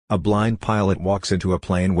A blind pilot walks into a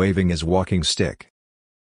plane waving his walking stick.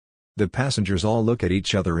 The passengers all look at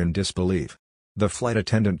each other in disbelief. The flight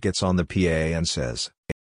attendant gets on the PA and says,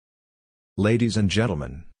 "Ladies and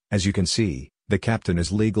gentlemen, as you can see, the captain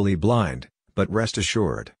is legally blind, but rest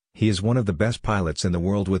assured, he is one of the best pilots in the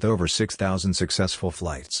world with over 6,000 successful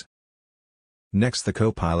flights." Next, the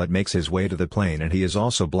co-pilot makes his way to the plane and he is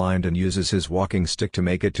also blind and uses his walking stick to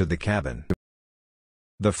make it to the cabin.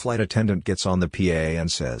 The flight attendant gets on the PA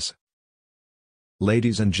and says,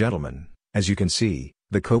 "Ladies and gentlemen, as you can see,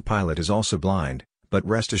 the co-pilot is also blind, but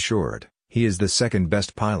rest assured, he is the second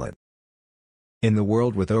best pilot in the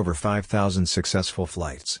world with over 5,000 successful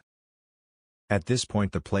flights." At this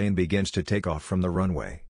point the plane begins to take off from the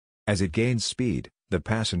runway. As it gains speed, the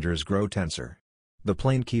passengers grow tenser. The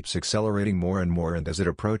plane keeps accelerating more and more, and as it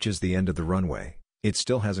approaches the end of the runway, it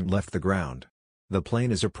still hasn't left the ground. The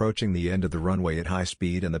plane is approaching the end of the runway at high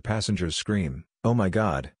speed and the passengers scream, "Oh my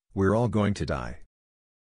God, we're all going to die."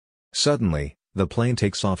 Suddenly, the plane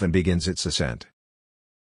takes off and begins its ascent.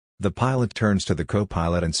 The pilot turns to the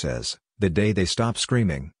co-pilot and says, "The day they stop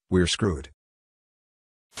screaming, we're screwed."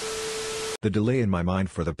 The delay in my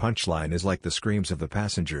mind for the punchline is like the screams of the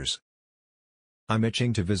passengers. I'm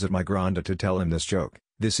itching to visit my granda to tell him this joke.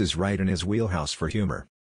 This is right in his wheelhouse for humor.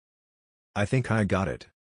 I think I got it.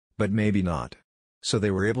 But maybe not. So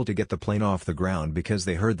they were able to get the plane off the ground because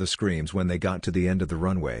they heard the screams when they got to the end of the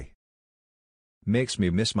runway. Makes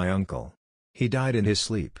me miss my uncle. He died in his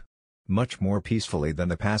sleep. Much more peacefully than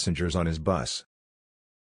the passengers on his bus.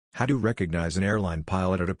 How to recognize an airline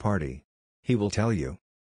pilot at a party? He will tell you.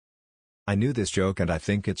 I knew this joke and I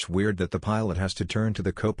think it's weird that the pilot has to turn to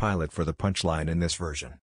the co-pilot for the punchline in this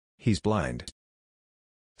version. He's blind.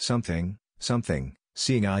 Something,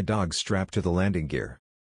 seeing eye dogs strapped to the landing gear.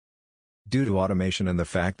 Due to automation and the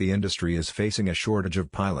fact the industry is facing a shortage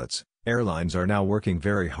of pilots, airlines are now working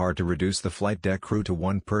very hard to reduce the flight deck crew to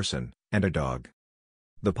one person, and a dog.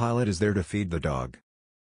 The pilot is there to feed the dog.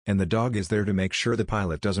 And the dog is there to make sure the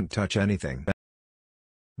pilot doesn't touch anything.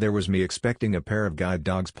 There was me expecting a pair of guide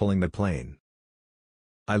dogs pulling the plane.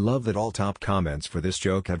 I love that all top comments for this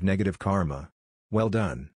joke have negative karma. Well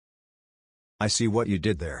done. I see what you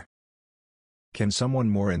did there. Can someone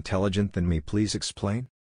more intelligent than me please explain?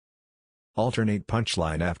 Alternate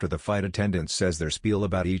punchline after the flight attendant says their spiel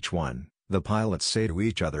about each one. The pilots say to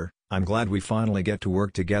each other, "I'm glad we finally get to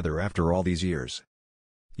work together after all these years."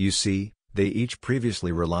 You see, they each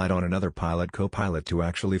previously relied on another co-pilot to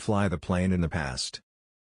actually fly the plane in the past.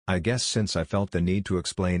 I guess since I felt the need to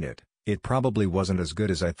explain it, it probably wasn't as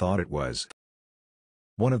good as I thought it was.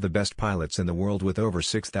 One of the best pilots in the world with over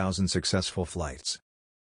 6,000 successful flights.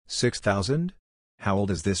 6,000? How old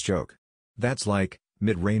is this joke? That's like,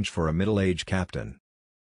 mid-range for a middle-aged captain.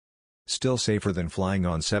 Still safer than flying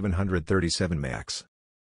on 737 MAX.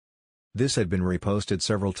 This had been reposted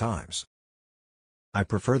several times. I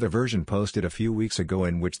prefer the version posted a few weeks ago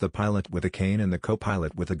in which the pilot with a cane and the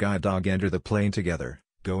co-pilot with a guide dog enter the plane together,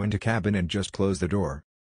 go into cabin and just close the door.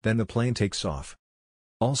 Then the plane takes off.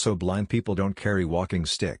 Also, blind people don't carry walking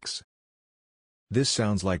sticks. This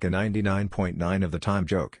sounds like a 99.9% of the time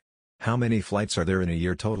joke. How many flights are there in a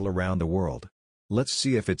year total around the world? Let's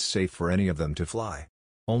see if it's safe for any of them to fly.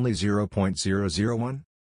 Only 0.001?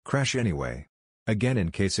 Crash anyway. Again,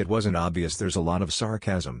 in case it wasn't obvious, there's a lot of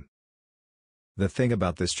sarcasm. The thing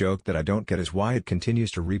about this joke that I don't get is why it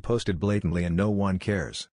continues to reposted blatantly and no one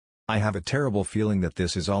cares. I have a terrible feeling that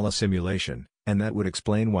this is all a simulation, and that would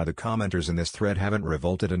explain why the commenters in this thread haven't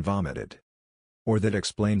revolted and vomited. Or that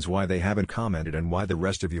explains why they haven't commented and why the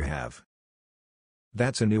rest of you have.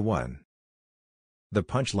 That's a new one. The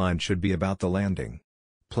punchline should be about the landing.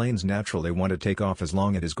 Planes naturally want to take off as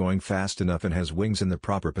long as it is going fast enough and has wings in the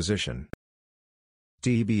proper position.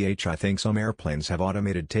 TBH, I think some airplanes have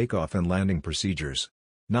automated takeoff and landing procedures.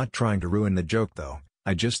 Not trying to ruin the joke though,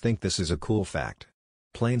 I just think this is a cool fact.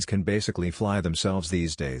 Planes can basically fly themselves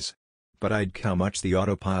these days. But I'd how much the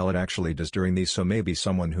autopilot actually does during these, so maybe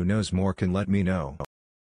someone who knows more can let me know.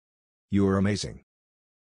 You are amazing.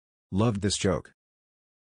 Loved this joke.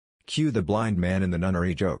 Cue the blind man in the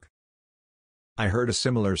nunnery joke. I heard a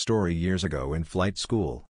similar story years ago in flight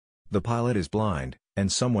school. The pilot is blind,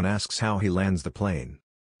 and someone asks how he lands the plane.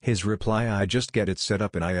 His reply, "I just get it set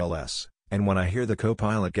up in ILS, and when I hear the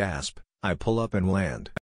co-pilot gasp, I pull up and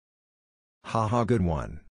land." Haha, good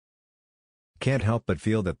one. Can't help but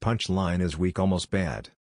feel that punchline is weak, almost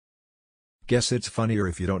bad. Guess it's funnier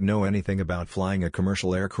if you don't know anything about flying a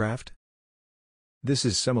commercial aircraft? This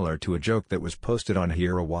is similar to a joke that was posted on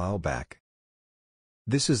here a while back.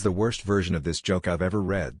 This is the worst version of this joke I've ever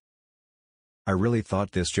read. I really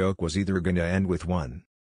thought this joke was either gonna end with one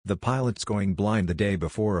The pilot's going blind the day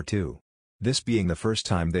before or two. This being the first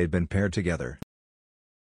time they'd been paired together.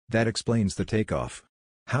 That explains the takeoff.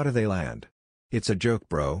 How do they land? It's a joke,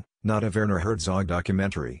 bro, not a Werner Herzog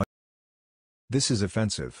documentary. This is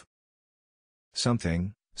offensive.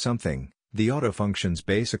 Something, the auto functions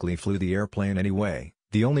basically flew the airplane anyway.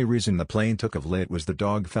 The only reason the plane took off late was the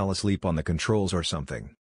dog fell asleep on the controls or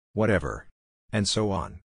something. Whatever. And so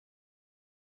on.